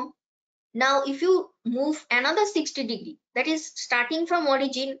staggered form. Now if you move another 60 degree, that is starting from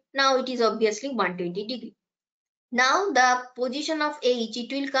origin, now it is obviously 120 degree. Now the position of H,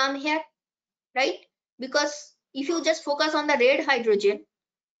 it will come here, right? Because if you just focus on the red hydrogen,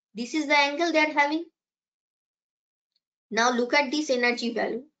 this is the angle they are having. Now look at this energy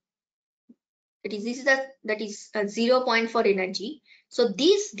value. That is, that is 0.4 energy. So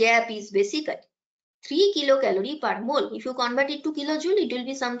this gap is basically 3 kilocalorie per mole. If you convert it to kilojoule, it will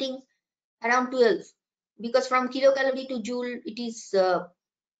be something around 12, because from kilocalorie to joule, it is 4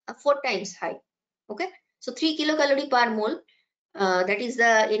 times high. Okay, so 3 kilocalorie per mole, that is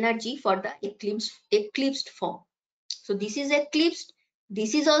the energy for the eclipsed form. So this is eclipsed,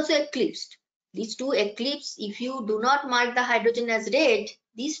 this is also eclipsed. These two eclipse, if you do not mark the hydrogen as red,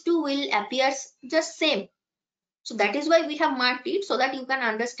 these two will appear just same. So that is why we have marked it, so that you can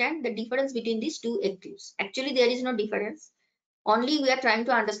understand the difference between these two eclipses. Actually, there is no difference. Only we are trying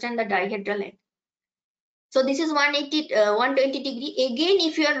to understand the dihedral angle. So this is 120 degree. Again,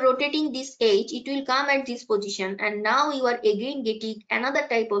 if you are rotating this H, it will come at this position, and now you are again getting another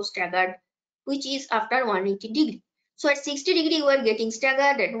type of staggered, which is after 180 degree. So at 60 degree you are getting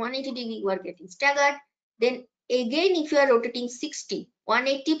staggered, at 180 degree you are getting staggered. Then again, if you are rotating 60,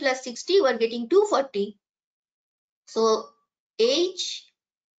 180 plus 60, you are getting 240. So H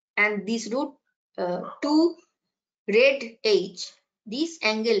and this root 2 red H, this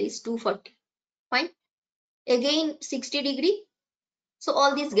angle is 240. Fine. Again 60 degree. So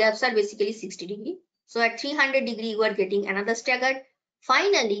all these gaps are basically 60 degree. So at 300 degree you are getting another staggered.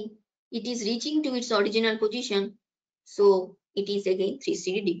 Finally, it is reaching to its original position. So it is again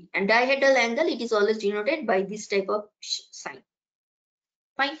 360 degree. And dihedral angle, it is always denoted by this type of sign.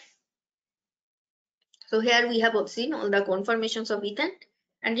 Fine. So here we have seen all the conformations of ethane.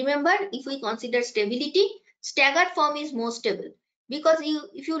 And remember, if we consider stability, staggered form is more stable. Because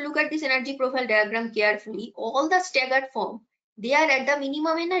if you look at this energy profile diagram carefully, all the staggered form, they are at the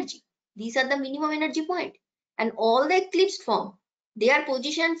minimum energy. These are the minimum energy point. And all the eclipsed form, their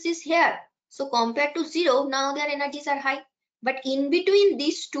positions is here. So compared to 0, now their energies are high. But in between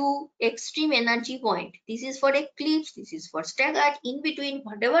these two extreme energy point, this is for eclipse, this is for staggered, in between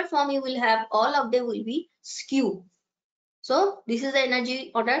whatever form you will have, all of them will be skew. So this is the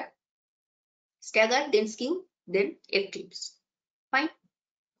energy order: staggered, then skew, then eclipse. Fine.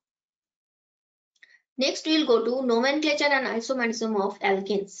 Next we will go to nomenclature and isomerism of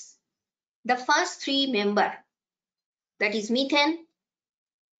alkenes. The first three member, that is methane,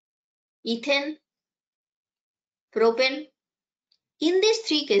 ethane, propane. In these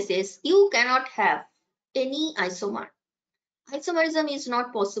three cases, you cannot have any isomer. Isomerism is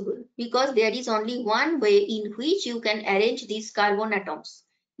not possible because there is only one way in which you can arrange these carbon atoms.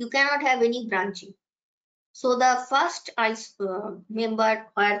 You cannot have any branching. So the first member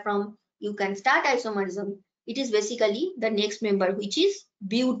where from you can start isomerism, it is basically the next member, which is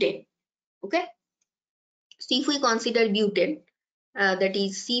butane. Okay. So if we consider butane, that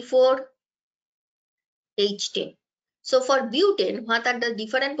is C4H10. So for butane, what are the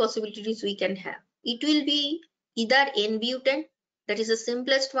different possibilities we can have? It will be either N-butane, that is the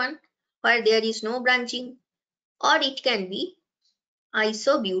simplest one, where there is no branching, or it can be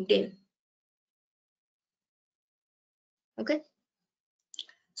isobutane. Okay.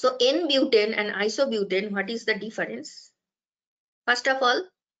 So N-butane and isobutane, what is the difference? First of all,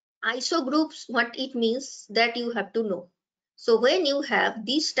 iso groups, what it means that you have to know. So when you have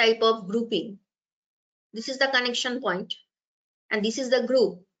this type of grouping, this is the connection point, and this is the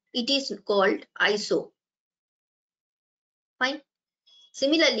group, it is called iso. Fine.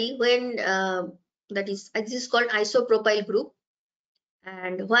 Similarly, when this is called isopropyl group.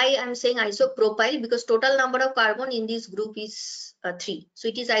 And why I'm saying isopropyl? Because total number of carbon in this group is 3. So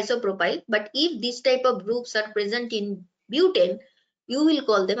it is isopropyl. But if this type of groups are present in butane, you will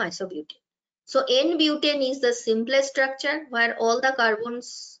call them isobutane. So N-butane is the simplest structure where all the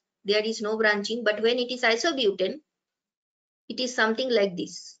carbons, there is no branching. But when it is isobutane, it is something like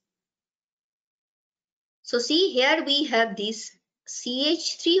this. So see, here we have this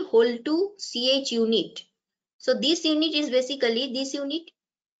CH3 whole to CH unit. So this unit is basically this unit,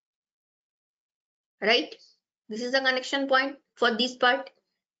 right? This is the connection point for this part.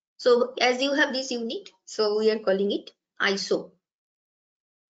 So as you have this unit, so we are calling it iso.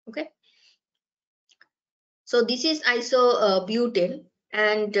 Okay. So this is isobutane,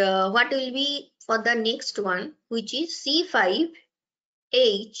 and what will be for the next one, which is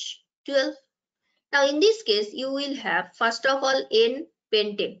C5H12. Now in this case, you will have first of all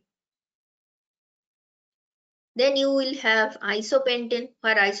N-pentane. Then you will have isopentane,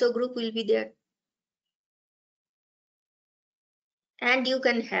 where iso group will be there. And you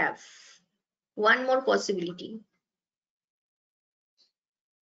can have one more possibility.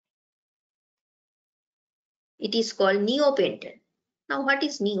 It is called neopentane. Now what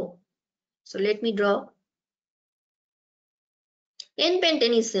is neo? So let me draw.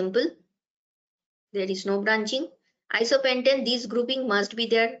 N-pentane is simple. There is no branching. Isopentane, this grouping must be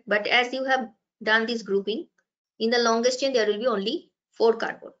there. But as you have done this grouping, in the longest chain there will be only 4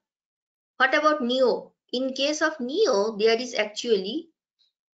 carbon. What about neo? In case of neo, there is actually,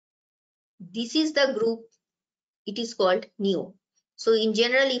 this is the group, it is called neo. So in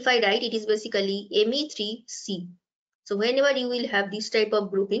general, if I write, it is basically Me3C. So whenever you will have this type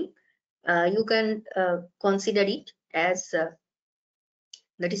of grouping, you can consider it as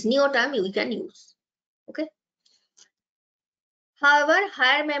that is neo term we can use. Okay. However,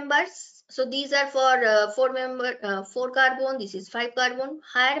 higher members, so these are for 4 carbon, this is 5 carbon.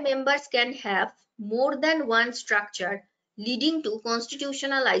 Higher members can have more than one structure, leading to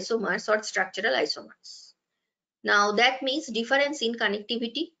constitutional isomers or structural isomers. Now that means difference in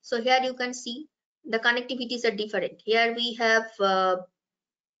connectivity. So here you can see the connectivities are different. Here we have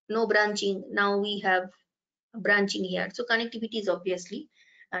no branching. Now we have branching here. So connectivity is obviously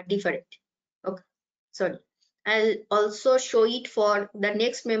different. Okay, sorry. I'll also show it for the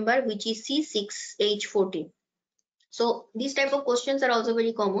next member, which is C6H14. So these type of questions are also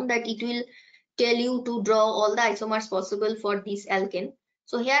very common, that it will tell you to draw all the isomers possible for this alkane.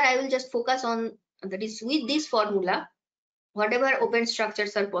 So here I will just focus on, that is with this formula, whatever open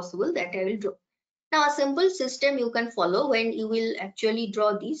structures are possible that I will draw. Now a simple system you can follow when you will actually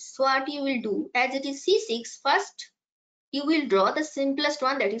draw this. So what you will do, as it is C6, first you will draw the simplest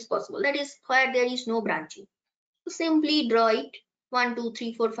one that is possible, that is where there is no branching. So simply draw it 1, 2,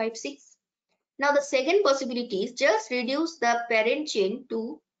 3, 4, 5, 6. Now the second possibility is just reduce the parent chain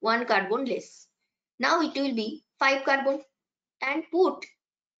to 1 carbon less. Now it will be 5 carbon, and put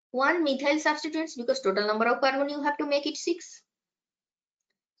 1 methyl substituents because total number of carbon you have to make it 6.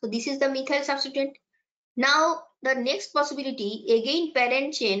 So this is the methyl substituent. Now the next possibility, again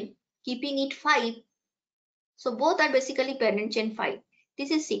parent chain, keeping it 5. So both are basically parent chain 5.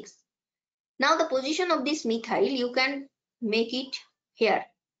 This is 6. Now the position of this methyl you can make it here.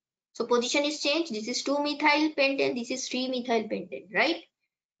 So position is changed. This is 2 methyl pentane. This is 3 methyl pentane, right?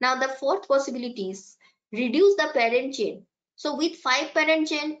 Now the fourth possibility is reduce the parent chain. So with 5 parent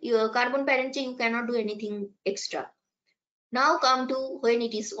chain, your carbon parent chain, you cannot do anything extra. Now come to when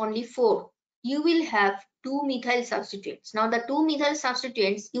it is only 4. You will have 2 methyl substituents. Now the 2 methyl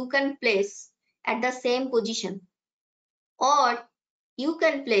substituents you can place at the same position, or you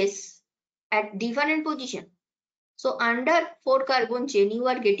can place at different position. So under 4 carbon chain you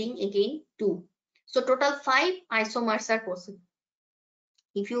are getting again 2. So total 5 isomers are possible.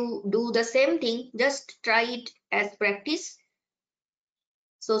 If you do the same thing, just try it as practice.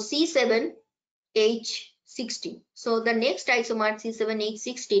 So C7H16. So the next isomer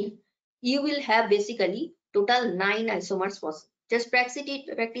C7H16, you will have basically total 9 isomers possible. Just practice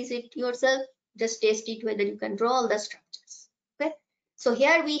it yourself. Just test it whether you can draw all the structures. Okay. So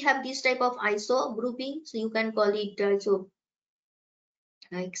here we have this type of iso grouping. So you can call it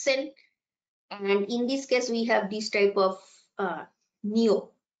isohexane. And in this case, we have this type of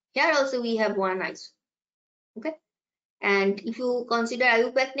neo. Here also we have one iso. Okay. And if you consider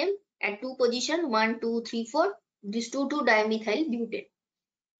IUPAC name at 2 position, 1, 2, 3, 4, this 2,2-dimethyl butane.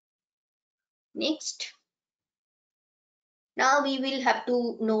 Next. Now we will have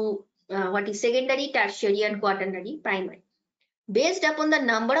to know what is secondary, tertiary, and quaternary, primary. Based upon the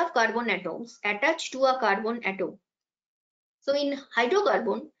number of carbon atoms attached to a carbon atom. So in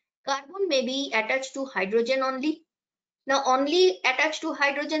hydrocarbon, carbon may be attached to hydrogen only. Now only attached to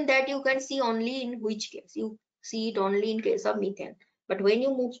hydrogen, that you can see only in which case? You see it only in case of methane. But when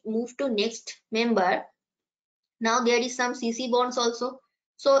you move to next member, now there is some CC bonds also.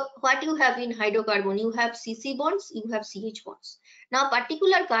 So what you have in hydrocarbon, you have CC bonds, you have CH bonds. Now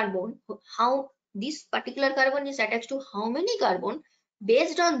particular carbon, how this particular carbon is attached to how many carbon,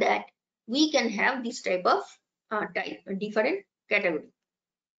 based on that we can have this type of different category.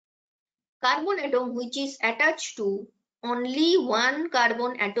 Carbon atom which is attached to only one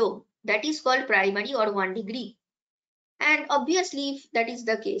carbon atom, that is called primary or 1 degree. And obviously if that is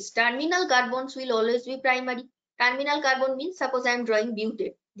the case, terminal carbons will always be primary. Terminal carbon means, suppose I am drawing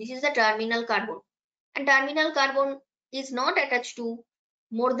butane. This is the terminal carbon. And terminal carbon is not attached to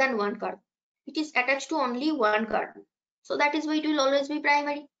more than one carbon. It is attached to only one carbon. So that is why it will always be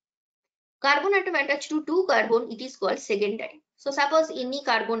primary. Carbon atom attached to 2 carbon, it is called secondary. So suppose any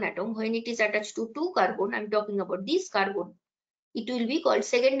carbon atom, when it is attached to 2 carbon, I am talking about this carbon, it will be called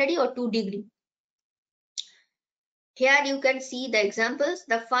secondary or 2 degree. Here you can see the examples.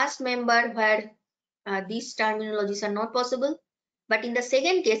 The first member where these terminologies are not possible. But in the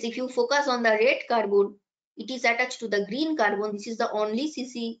second case, if you focus on the red carbon, it is attached to the green carbon. This is the only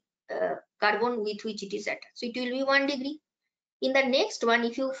CC carbon with which it is attached. So it will be 1 degree. In the next one,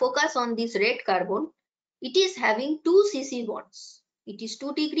 if you focus on this red carbon, it is having 2 CC bonds. It is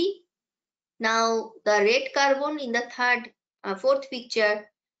 2 degree. Now the red carbon in the fourth picture,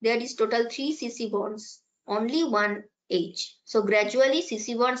 there is total 3 CC bonds, only 1 H. So gradually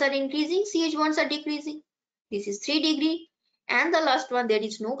CC bonds are increasing, CH bonds are decreasing. This is 3 degree. And the last one, there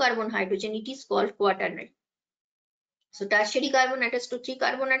is no carbon hydrogen. It is called quaternary. So tertiary carbon attached to 3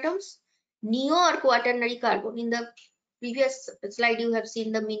 carbon atoms. Neo or quaternary carbon. In the previous slide, you have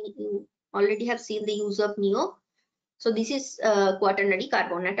seen you already have seen the use of neo. So this is quaternary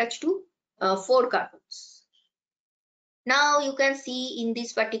carbon attached to 4 carbons. Now you can see in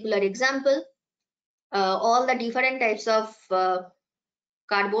this particular example, all the different types of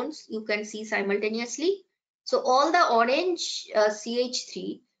carbons you can see simultaneously. So all the orange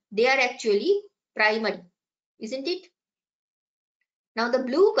CH3, they are actually primary, isn't it? Now the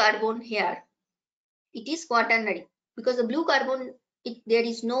blue carbon here, it is quaternary because the blue carbon, there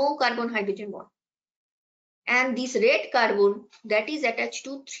is no carbon hydrogen bond. And this red carbon, that is attached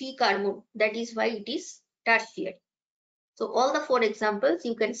to 3 carbon, that is why it is tertiary. So all the 4 examples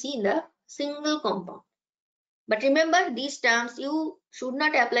you can see in the single compound. But remember, these terms you should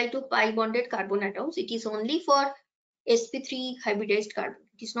not apply to pi bonded carbon atoms. It is only for sp3 hybridized carbon.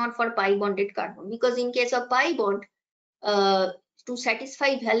 It is not for pi bonded carbon, because in case of pi bond, to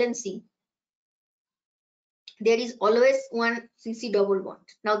satisfy valency, there is always one CC double bond.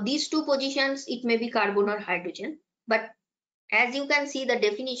 Now these two positions, it may be carbon or hydrogen, but as you can see the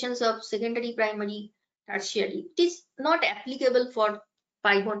definitions of secondary, primary, tertiary, it is not applicable for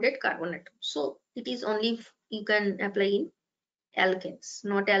pi bonded carbon atoms. So it is only you can apply in alkanes,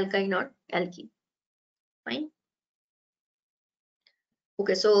 not alkyne or alkene. Fine.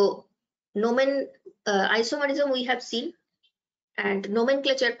 Okay, so isomerism we have seen, and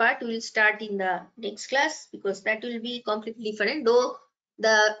nomenclature part we will start in the next class, because that will be completely different, though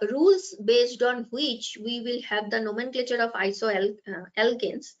the rules based on which we will have the nomenclature of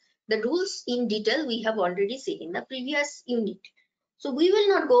alkanes, the rules in detail we have already seen in the previous unit. So we will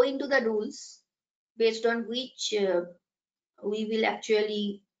not go into the rules based on which we will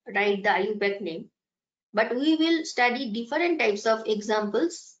actually write the IUPAC name, but we will study different types of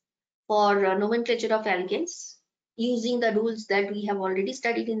examples for nomenclature of alkanes using the rules that we have already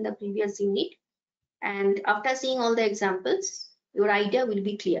studied in the previous unit. And after seeing all the examples, your idea will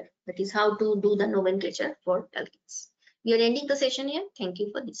be clear. That is how to do the nomenclature for alkanes. We are ending the session here. Thank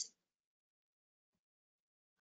you for listening.